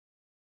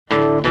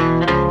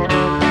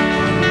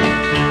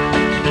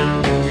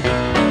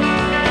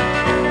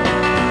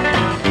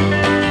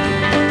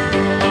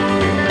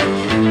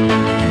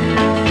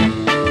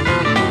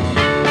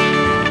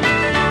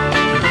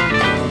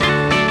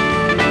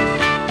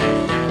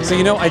So,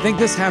 you know, I think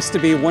this has to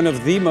be one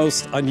of the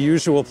most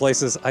unusual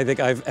places I think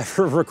I've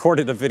ever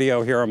recorded a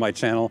video here on my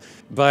channel.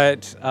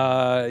 But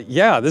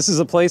yeah, this is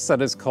a place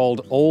that is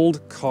called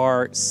Old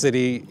Car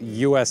City,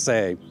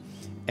 USA.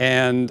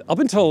 And up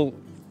until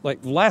like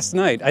last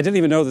night, I didn't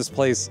even know this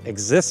place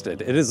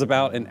existed. It is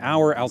about an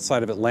hour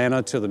outside of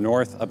Atlanta to the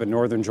north, up in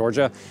northern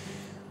Georgia.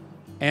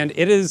 And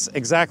it is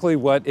exactly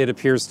what it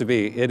appears to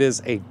be. It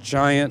is a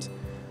giant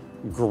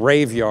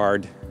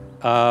graveyard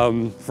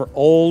for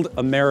old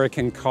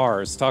American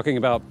cars, talking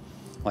about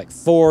like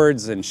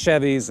Fords and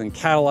Chevys and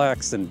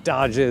Cadillacs and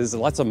Dodges,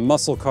 lots of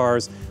muscle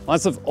cars,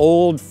 lots of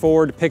old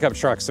Ford pickup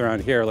trucks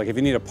around here. Like if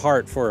you need a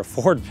part for a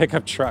Ford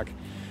pickup truck,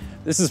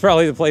 this is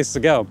probably the place to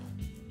go.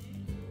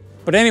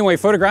 But anyway,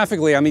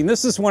 photographically, I mean,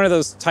 this is one of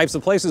those types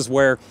of places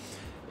where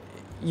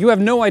you have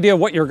no idea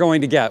what you're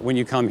going to get when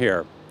you come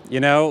here.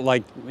 You know,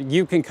 like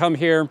you can come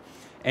here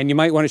and you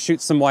might want to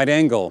shoot some wide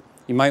angle.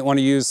 You might want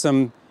to use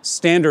some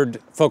standard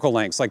focal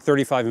lengths like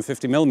 35 and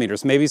 50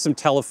 millimeters, maybe some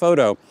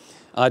telephoto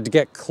to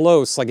get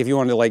close, like if you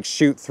want to like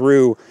shoot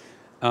through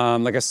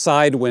like a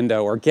side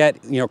window or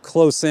get, you know,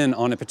 close in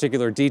on a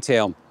particular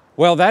detail.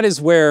 Well, that is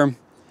where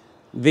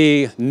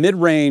the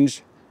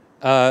mid-range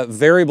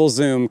variable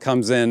zoom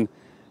comes in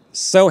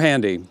so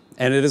handy.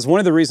 And it is one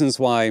of the reasons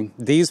why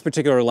these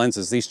particular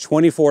lenses, these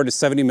 24 to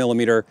 70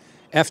 millimeter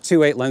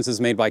f2.8 lenses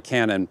made by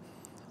Canon,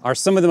 are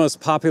some of the most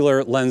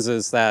popular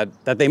lenses that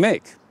they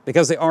make,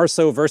 because they are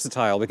so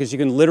versatile, because you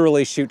can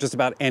literally shoot just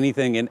about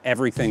anything and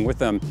everything with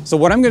them. So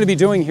what I'm going to be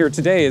doing here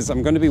today is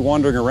I'm going to be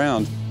wandering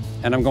around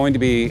and I'm going to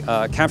be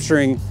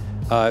capturing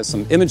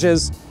some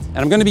images, and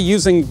I'm going to be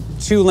using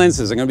two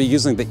lenses. I'm going to be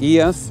using the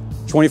EF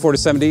 24 to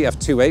 70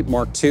 f2.8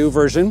 Mark II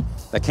version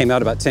that came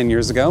out about 10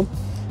 years ago.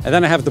 And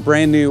then I have the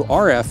brand new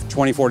RF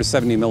 24 to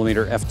 70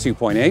 millimeter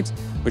f2.8,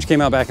 which came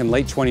out back in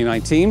late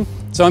 2019.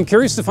 So I'm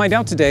curious to find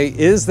out today,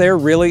 is there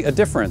really a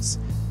difference?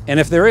 And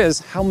if there is,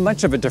 how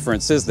much of a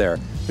difference is there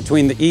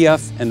between the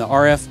EF and the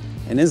RF?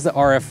 And is the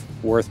RF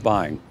worth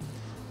buying?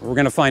 We're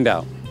gonna find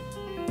out.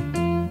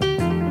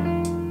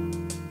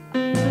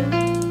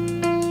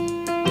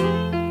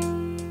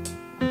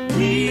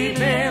 We've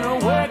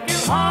been working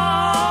hard.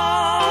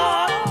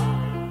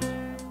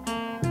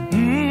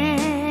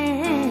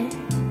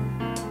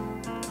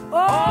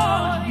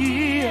 Oh,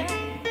 yeah.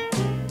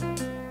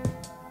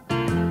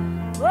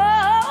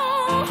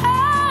 Oh,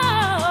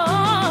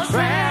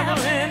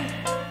 traveling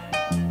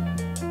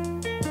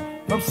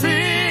from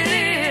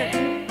city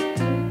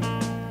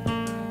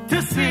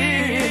to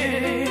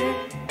city.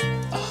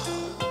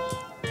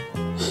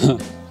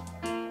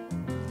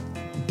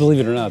 Believe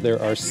it or not,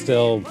 there are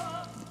still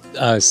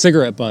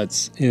cigarette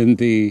butts in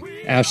the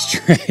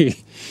ashtray,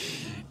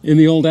 in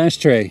the old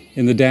ashtray,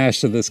 in the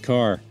dash of this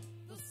car.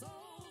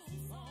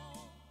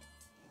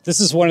 This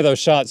is one of those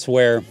shots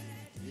where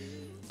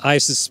I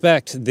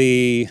suspect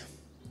the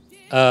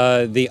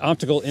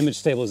optical image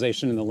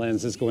stabilization in the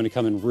lens is going to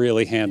come in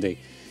really handy.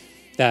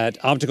 That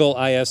optical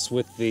IS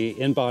with the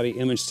in-body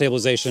image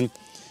stabilization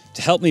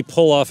to help me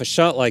pull off a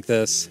shot like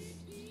this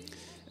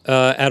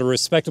at a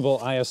respectable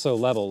ISO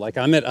level. Like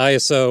I'm at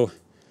ISO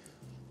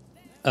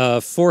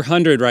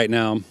 400 right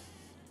now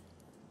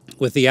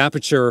with the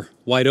aperture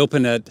wide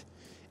open at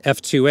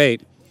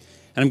f2.8,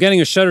 and I'm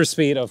getting a shutter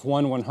speed of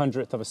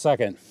 1/100th of a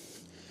second,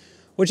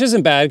 which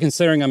isn't bad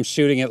considering I'm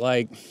shooting at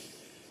like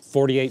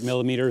 48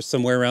 millimeters,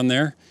 somewhere around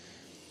there.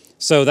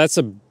 So that's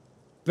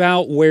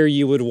about where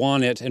you would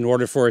want it in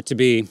order for it to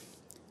be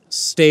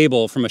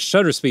stable from a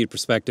shutter speed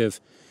perspective.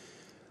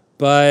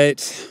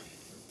 But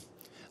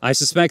I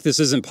suspect this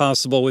isn't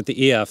possible with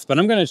the EF, but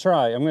I'm gonna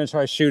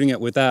try shooting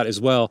it with that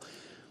as well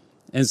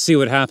and see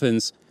what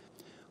happens.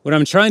 What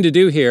I'm trying to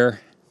do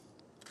here,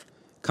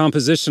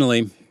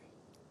 compositionally,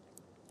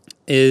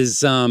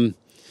 is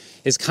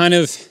kind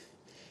of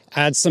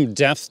add some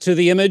depth to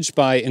the image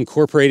by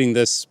incorporating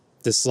this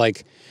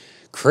like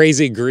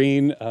crazy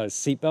green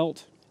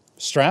seatbelt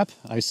strap.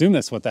 I assume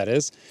that's what that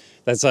is.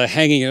 That's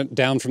hanging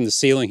down from the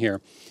ceiling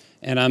here.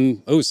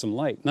 And oh, some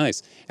light,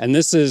 nice. And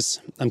this is,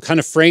 I'm kind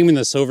of framing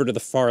this over to the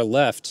far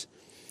left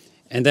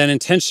and then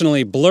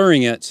intentionally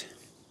blurring it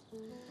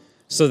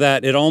so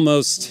that it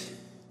almost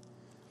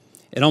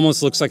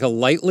looks like a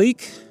light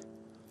leak.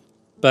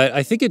 But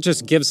I think it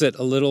just gives it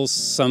a little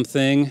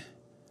something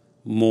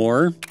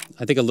more.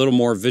 I think a little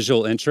more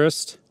visual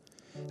interest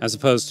as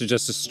opposed to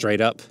just a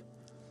straight up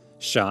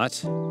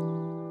shot.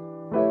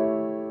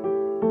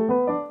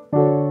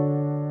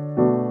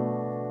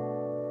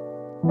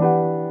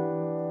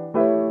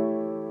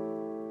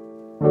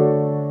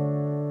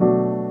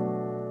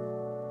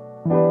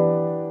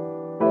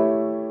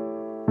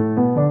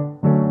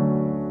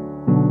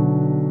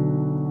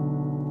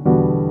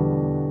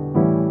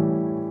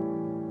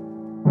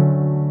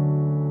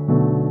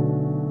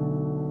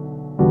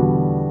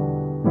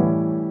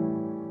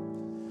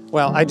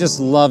 Well, I just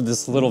love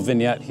this little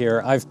vignette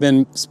here. I've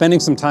been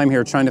spending some time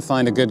here trying to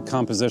find a good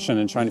composition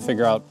and trying to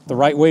figure out the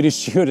right way to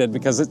shoot it,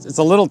 because it's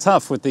a little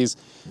tough with these,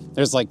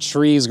 there's like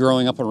trees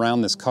growing up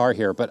around this car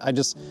here, but I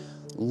just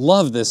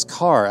love this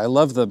car. I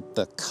love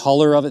the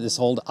color of it, this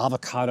old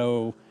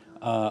avocado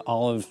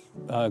olive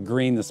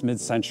green, this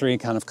mid-century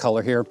kind of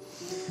color here.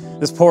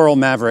 This poor old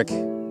Maverick.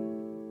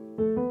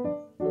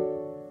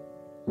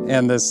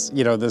 And this,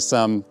 you know, this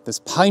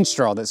pine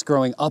straw that's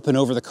growing up and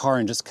over the car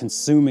and just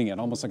consuming it,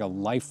 almost like a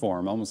life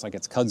form, almost like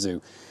it's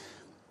kudzu.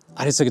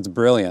 I just think it's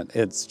brilliant.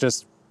 It's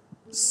just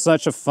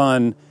such a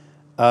fun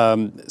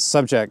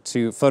subject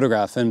to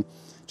photograph, and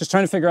just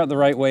trying to figure out the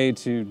right way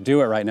to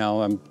do it right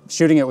now. I'm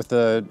shooting it with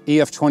the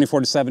EF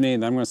 24-70,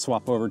 and I'm going to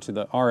swap over to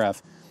the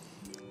RF,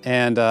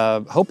 and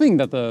hoping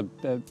that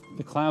the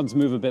clouds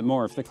move a bit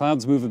more. If the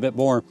clouds move a bit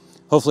more,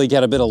 hopefully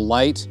get a bit of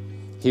light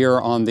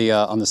here on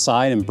the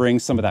side and bring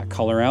some of that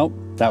color out.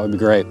 That would be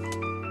great.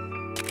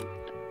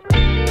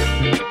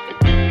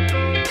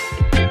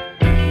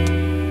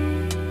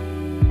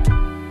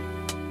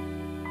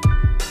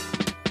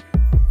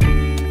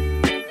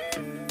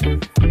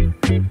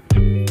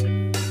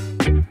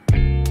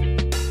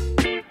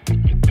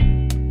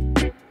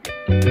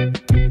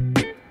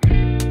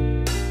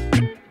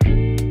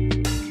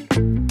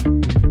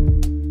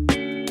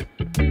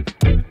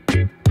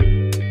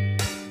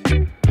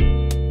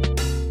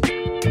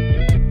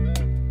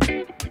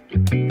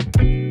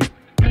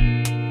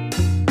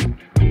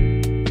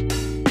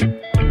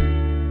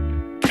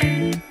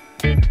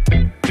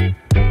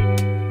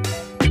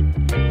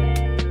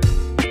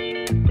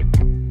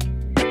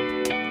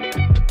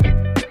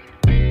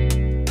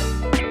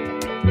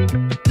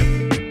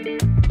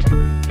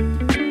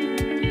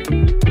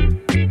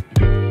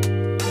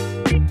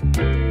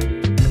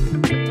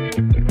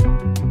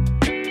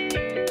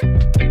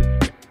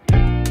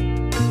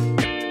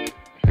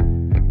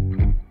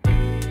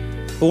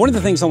 But one of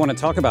the things I want to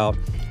talk about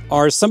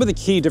are some of the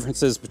key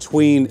differences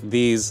between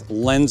these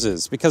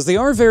lenses, because they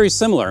are very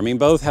similar. I mean,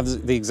 both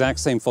have the exact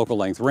same focal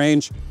length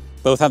range,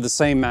 both have the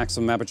same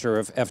maximum aperture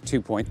of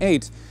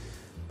f2.8,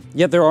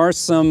 yet there are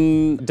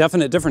some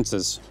definite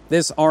differences.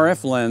 This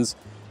RF lens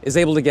is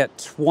able to get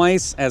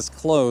twice as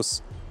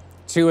close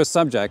to a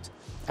subject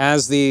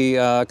as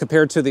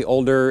compared to the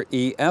older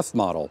EF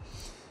model,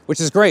 which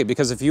is great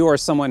because if you are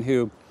someone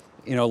who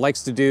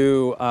likes to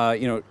do,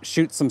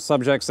 shoot some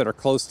subjects that are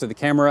close to the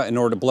camera in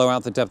order to blow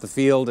out the depth of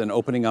field and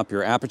opening up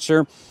your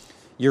aperture,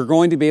 you're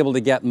going to be able to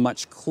get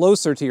much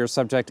closer to your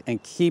subject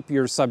and keep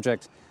your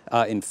subject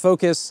in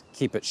focus,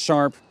 keep it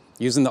sharp,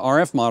 using the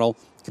RF model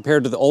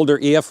compared to the older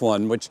EF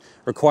one, which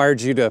required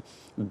you to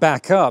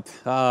back up,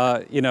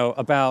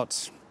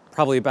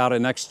 probably about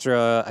an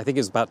extra, I think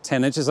it's about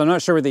 10 inches. I'm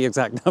not sure what the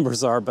exact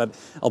numbers are, but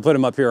I'll put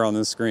them up here on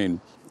the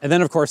screen. And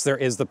then of course there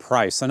is the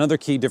price. Another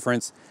key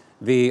difference.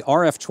 The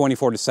RF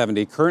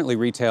 24-70 currently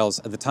retails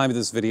at the time of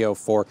this video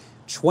for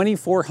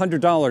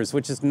 $2,400,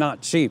 which is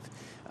not cheap,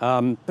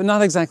 but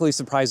not exactly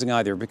surprising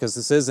either because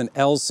this is an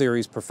L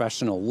series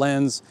professional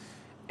lens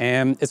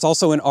and it's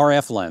also an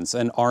RF lens,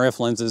 and RF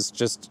lenses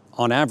just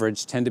on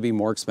average tend to be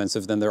more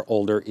expensive than their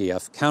older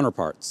EF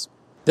counterparts.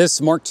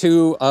 This Mark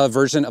II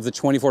version of the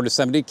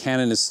 24-70,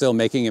 Canon is still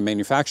making and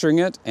manufacturing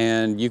it,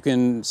 and you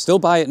can still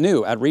buy it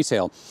new at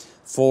retail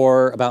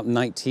for about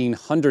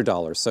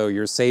 $1,900. So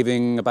you're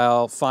saving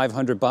about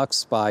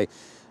 $500 by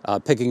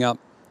picking up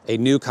a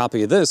new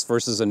copy of this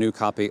versus a new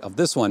copy of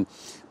this one.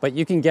 But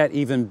you can get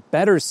even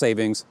better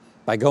savings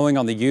by going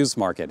on the used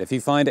market. If you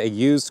find a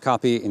used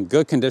copy in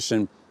good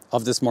condition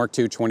of this Mark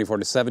II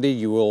 24-70,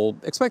 you will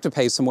expect to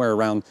pay somewhere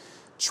around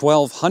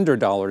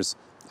 $1,200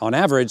 on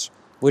average,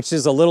 which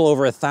is a little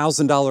over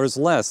 $1,000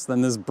 less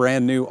than this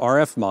brand new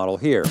RF model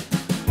here.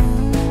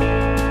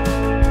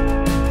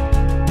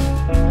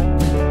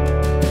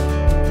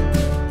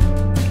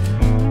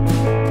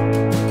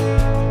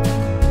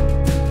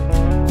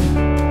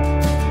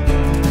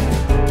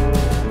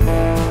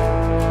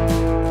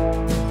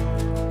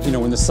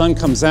 When the sun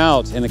comes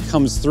out and it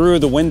comes through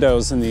the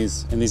windows in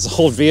these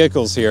old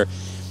vehicles here,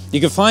 you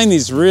can find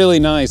these really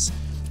nice,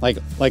 like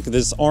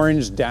this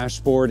orange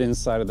dashboard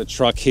inside of the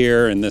truck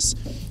here, and this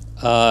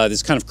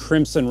kind of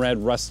crimson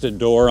red rusted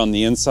door on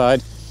the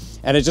inside,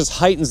 and it just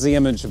heightens the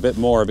image a bit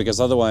more because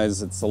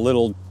otherwise it's a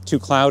little too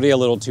cloudy, a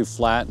little too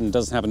flat, and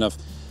doesn't have enough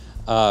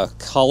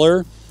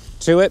color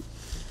to it.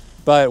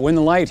 But when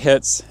the light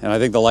hits, and I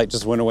think the light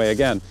just went away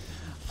again,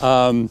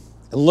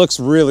 it looks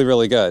really,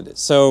 really good.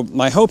 So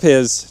my hope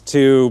is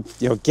to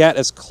get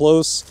as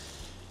close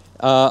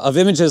of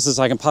images as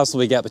I can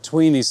possibly get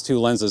between these two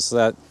lenses so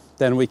that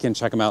then we can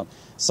check them out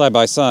side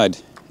by side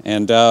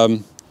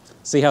and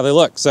see how they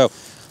look. So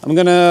I'm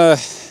gonna,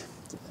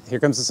 here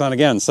comes the sun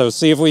again. So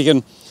see if we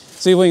can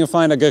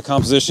find a good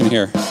composition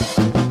here.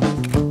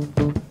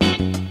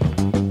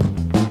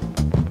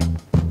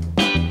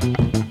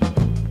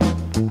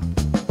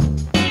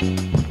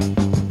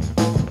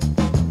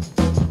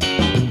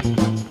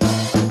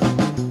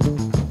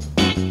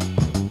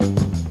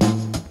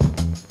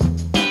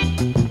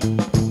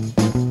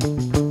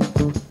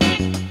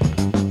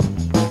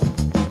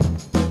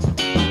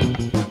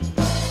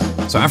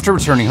 So after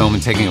returning home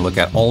and taking a look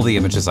at all the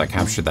images I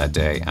captured that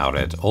day out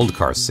at Old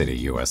Car City,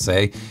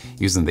 USA,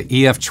 using the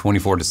EF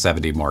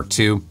 24-70 Mark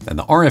II and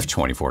the RF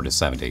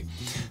 24-70,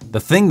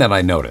 the thing that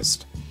I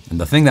noticed, and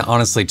the thing that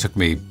honestly took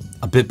me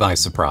a bit by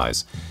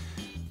surprise,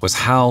 was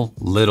how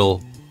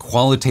little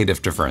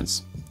qualitative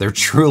difference there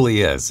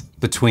truly is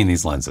between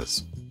these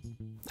lenses.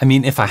 I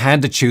mean, if I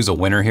had to choose a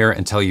winner here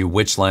and tell you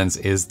which lens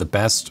is the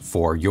best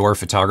for your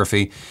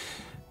photography,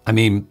 I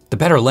mean, the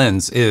better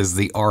lens is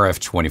the RF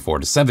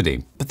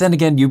 24-70. But then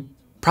again, you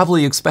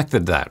probably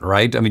expected that,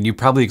 right? I mean, you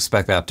probably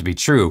expect that to be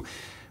true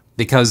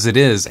because it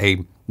is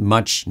a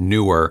much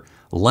newer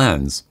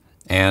lens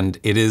and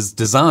it is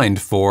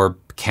designed for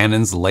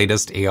Canon's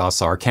latest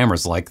EOS R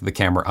cameras, like the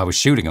camera I was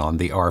shooting on,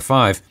 the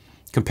R5,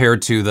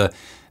 compared to the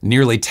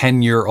nearly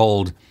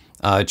 10-year-old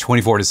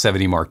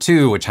 24-70 Mark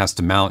II, which has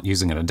to mount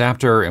using an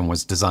adapter and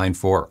was designed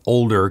for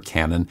older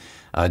Canon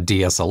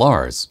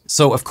DSLRs.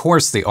 So of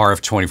course the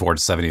RF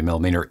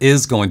 24-70mm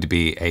is going to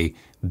be a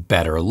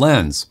better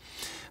lens.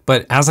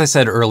 But as I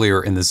said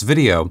earlier in this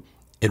video,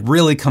 it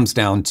really comes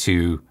down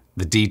to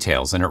the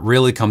details, and it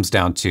really comes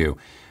down to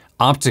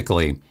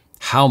optically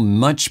how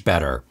much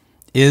better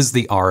is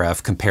the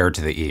RF compared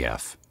to the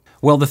EF.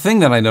 Well, the thing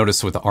that I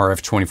noticed with the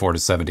RF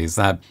 24-70 is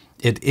that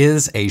it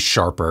is a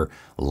sharper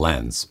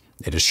lens.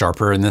 It is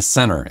sharper in the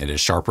center, it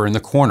is sharper in the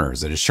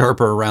corners, it is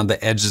sharper around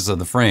the edges of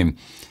the frame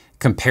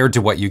compared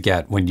to what you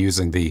get when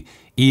using the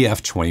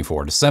EF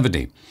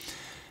 24-70.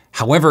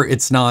 However,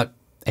 it's not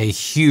a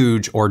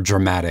huge or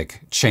dramatic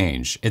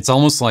change. It's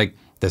almost like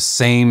the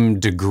same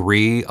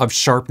degree of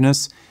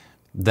sharpness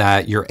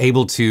that you're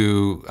able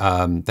to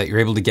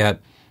get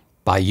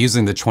by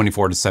using the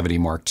 24-70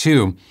 Mark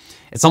II.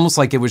 It's almost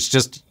like it was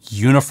just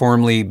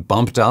uniformly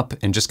bumped up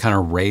and just kind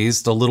of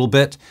raised a little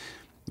bit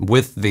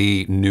with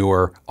the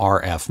newer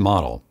RF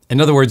model.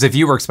 In other words, if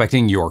you were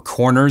expecting your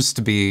corners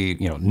to be,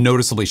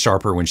 noticeably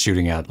sharper when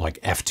shooting at like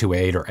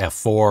f2.8 or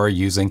f4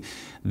 using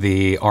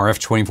the RF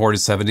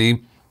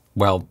 24-70,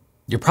 well,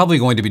 you're probably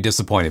going to be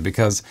disappointed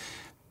because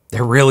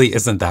there really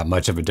isn't that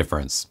much of a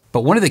difference.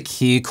 But one of the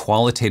key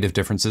qualitative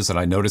differences that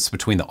I noticed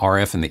between the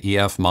RF and the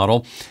EF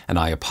model, and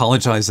I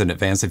apologize in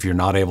advance if you're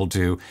not able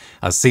to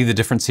see the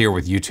difference here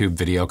with YouTube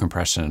video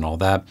compression and all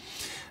that,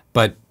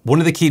 but one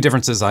of the key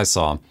differences I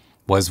saw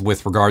was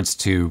with regards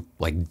to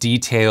like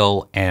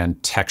detail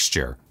and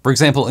texture. For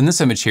example, in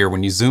this image here,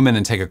 when you zoom in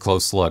and take a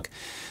close look,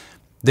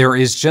 there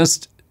is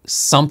just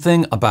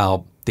something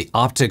about the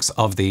optics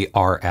of the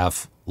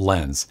RF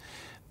lens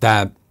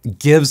that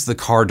gives the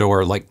car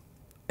door like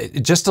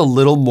just a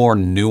little more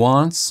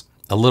nuance,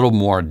 a little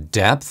more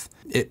depth.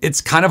 It's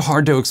kind of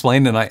hard to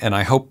explain, and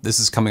I hope this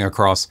is coming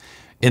across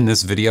in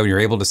this video. You're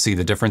able to see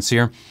the difference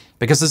here,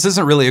 because this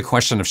isn't really a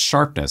question of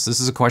sharpness. This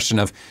is a question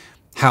of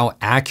how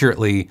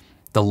accurately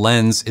the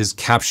lens is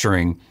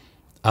capturing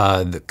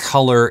the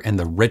color and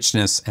the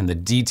richness and the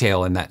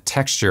detail and that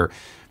texture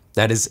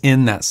that is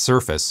in that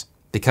surface.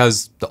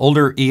 Because the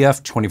older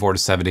EF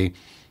 24-70,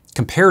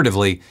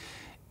 comparatively,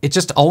 it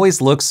just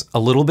always looks a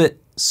little bit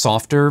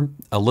softer,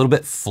 a little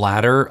bit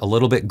flatter, a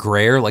little bit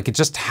grayer. Like it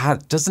just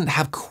doesn't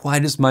have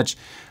quite as much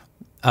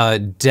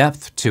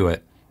depth to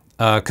it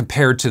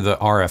compared to the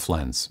RF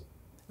lens.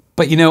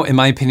 But in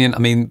my opinion, I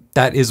mean,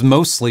 that is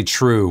mostly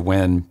true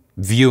when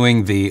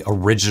viewing the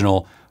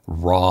original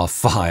raw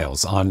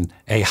files on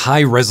a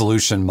high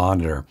resolution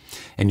monitor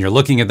and you're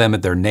looking at them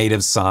at their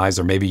native size,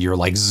 or maybe you're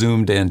like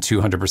zoomed in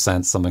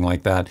 200%, something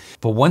like that.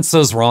 But once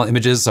those raw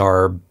images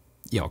are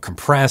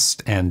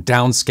compressed and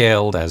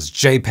downscaled as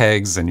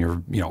JPEGs, and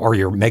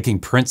you're making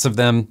prints of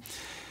them,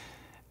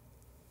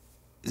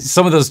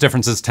 some of those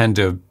differences tend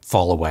to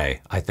fall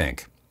away, I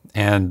think,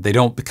 and they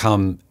don't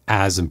become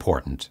as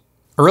important.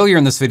 Earlier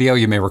in this video,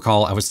 you may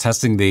recall I was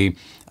testing the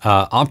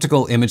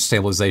optical image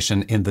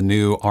stabilization in the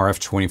new RF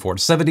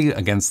 24-70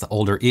 against the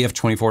older EF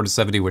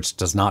 24-70, which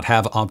does not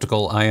have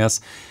optical IS,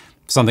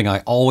 something I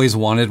always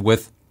wanted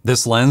with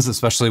this lens,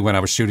 especially when I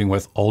was shooting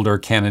with older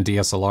Canon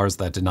DSLRs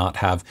that did not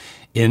have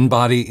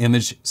in-body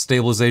image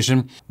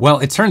stabilization. Well,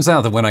 it turns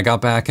out that when I got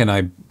back and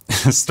I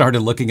started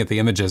looking at the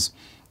images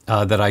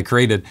that I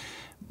created,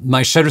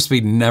 my shutter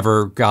speed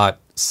never got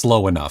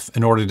slow enough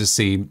in order to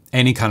see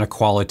any kind of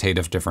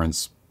qualitative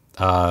difference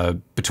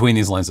between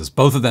these lenses.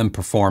 Both of them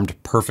performed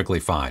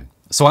perfectly fine.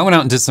 So I went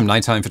out and did some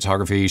nighttime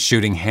photography,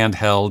 shooting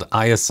handheld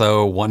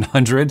ISO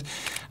 100,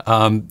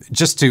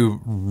 just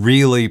to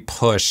really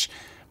push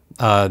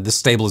the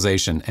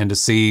stabilization and to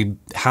see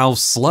how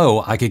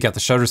slow I could get the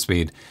shutter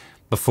speed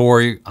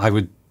before I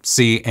would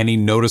see any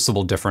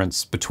noticeable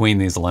difference between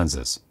these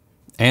lenses.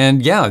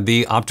 And yeah,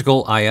 the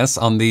optical IS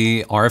on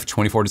the RF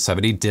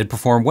 24-70 did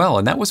perform well,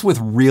 and that was with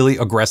really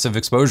aggressive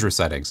exposure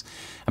settings.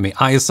 I mean,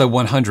 ISO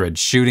 100,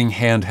 shooting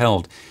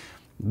handheld,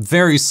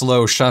 very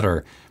slow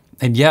shutter,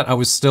 and yet I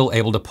was still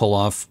able to pull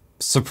off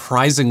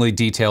surprisingly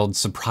detailed,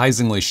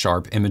 surprisingly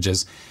sharp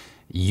images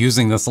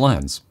using this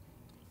lens.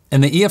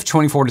 And the EF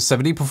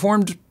 24-70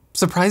 performed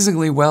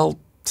surprisingly well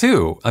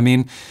too. I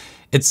mean,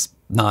 it's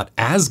not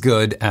as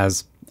good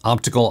as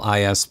optical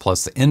IS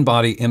plus the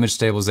in-body image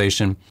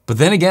stabilization. But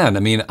then again, I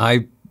mean,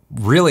 I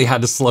really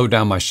had to slow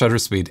down my shutter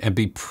speed and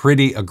be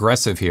pretty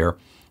aggressive here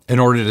in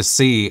order to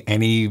see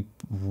any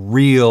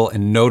real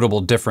and notable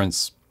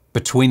difference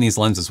between these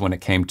lenses when it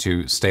came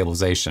to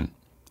stabilization.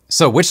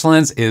 So which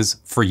lens is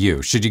for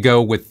you? Should you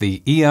go with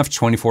the EF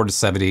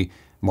 24-70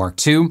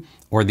 Mark II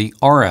or the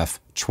RF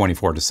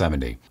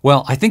 24-70?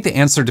 Well, I think the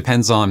answer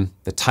depends on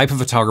the type of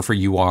photographer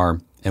you are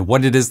and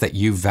what it is that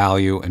you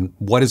value and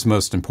what is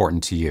most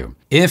important to you.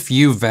 If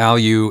you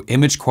value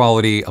image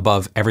quality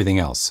above everything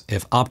else,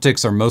 if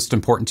optics are most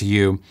important to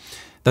you,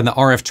 then the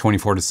RF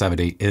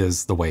 24-70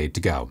 is the way to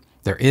go.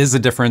 There is a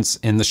difference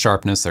in the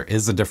sharpness, there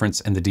is a difference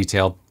in the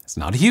detail. It's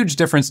not a huge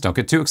difference, don't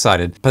get too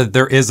excited, but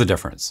there is a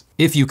difference.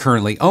 If you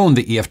currently own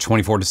the EF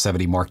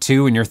 24-70 Mark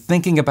II and you're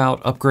thinking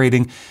about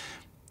upgrading,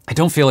 I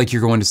don't feel like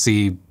you're going to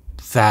see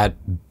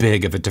that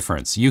big of a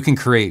difference. You can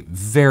create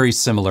very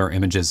similar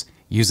images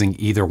using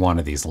either one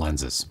of these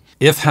lenses.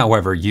 If,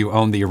 however, you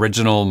own the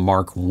original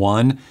Mark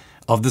I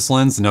of this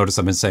lens, notice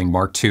I've been saying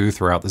Mark II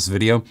throughout this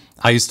video.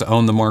 I used to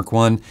own the Mark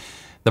I.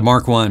 The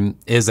Mark I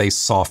is a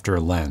softer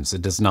lens.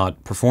 It does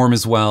not perform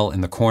as well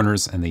in the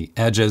corners and the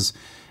edges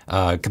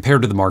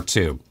compared to the Mark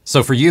II.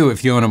 So for you,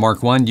 if you own a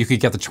Mark I, you could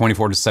get the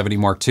 24-70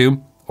 Mark II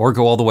or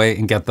go all the way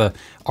and get the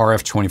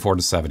RF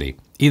 24-70.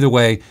 Either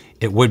way,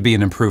 it would be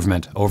an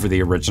improvement over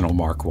the original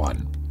Mark I.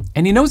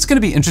 And you know, it's going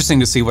to be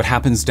interesting to see what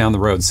happens down the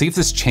road. See if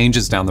this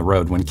changes down the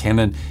road when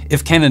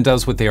if Canon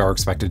does what they are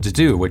expected to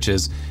do, which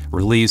is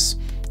release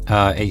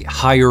a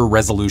higher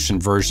resolution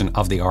version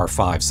of the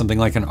R5, something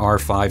like an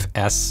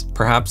R5S,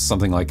 perhaps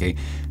something like a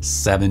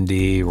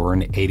 70 or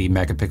an 80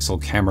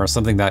 megapixel camera,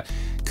 something that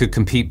could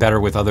compete better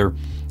with other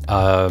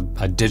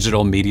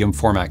digital medium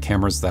format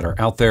cameras that are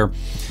out there.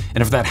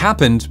 And if that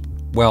happened,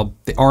 well,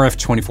 the RF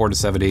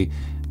 24-70,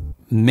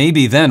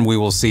 maybe then we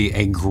will see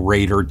a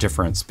greater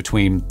difference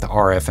between the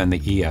RF and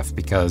the EF,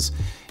 because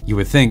you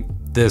would think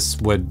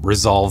this would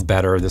resolve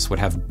better, this would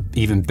have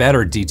even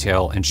better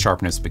detail and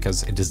sharpness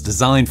because it is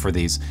designed for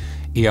these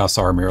EOS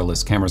R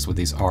mirrorless cameras with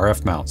these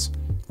RF mounts,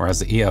 whereas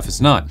the EF is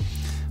not.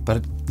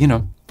 But you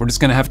know, we're just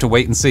gonna have to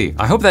wait and see.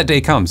 I hope that day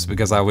comes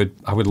because I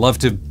would love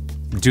to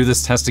do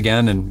this test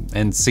again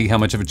and see how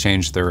much of a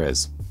change there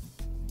is.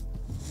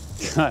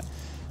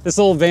 This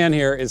little van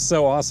here is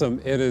so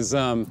awesome. It is,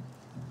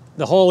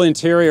 the whole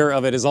interior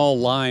of it is all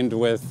lined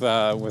with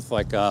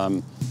like,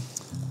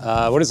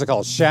 what is it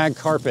called? Shag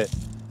carpet.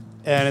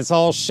 And it's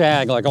all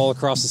shag, like all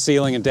across the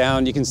ceiling and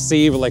down. You can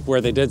see like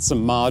where they did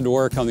some mod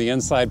work on the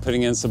inside,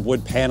 putting in some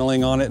wood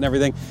paneling on it and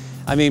everything.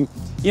 I mean,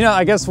 you know,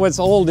 I guess what's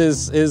old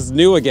is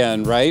new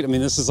again, right? I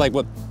mean, this is like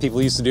what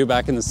people used to do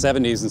back in the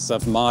 70s and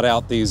stuff, mod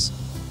out these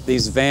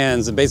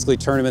vans and basically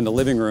turn them into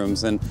living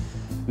rooms. And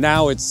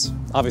now it's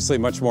obviously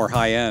much more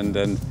high end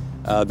and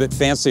a bit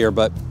fancier,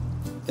 but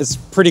it's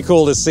pretty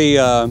cool to see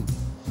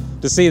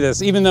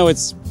this, even though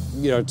it's,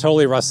 you know,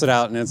 totally rusted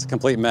out and it's a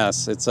complete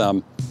mess. It's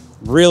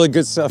really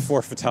good stuff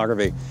for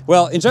photography.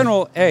 Well, in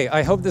general, hey,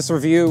 I hope this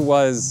review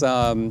was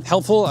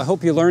helpful. I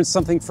hope you learned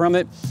something from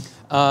it.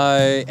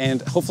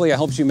 And hopefully I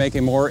helped you make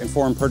a more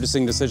informed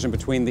purchasing decision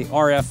between the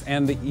RF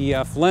and the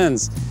EF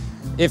lens.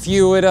 If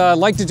you would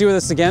like to do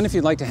this again, if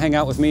you'd like to hang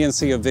out with me and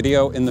see a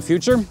video in the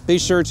future, be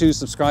sure to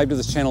subscribe to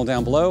this channel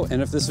down below.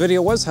 And if this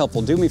video was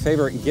helpful, do me a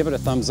favor and give it a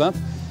thumbs up.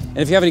 And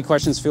if you have any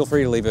questions, feel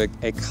free to leave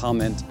a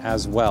comment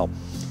as well.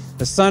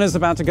 The sun is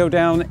about to go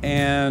down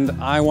and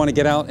I want to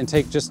get out and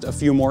take just a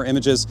few more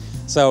images.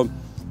 So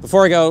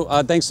before I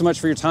go, thanks so much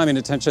for your time and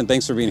attention.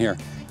 Thanks for being here.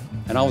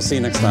 And I will see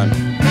you next time.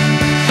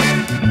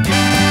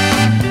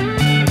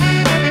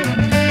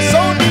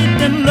 So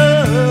deep in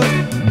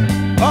love.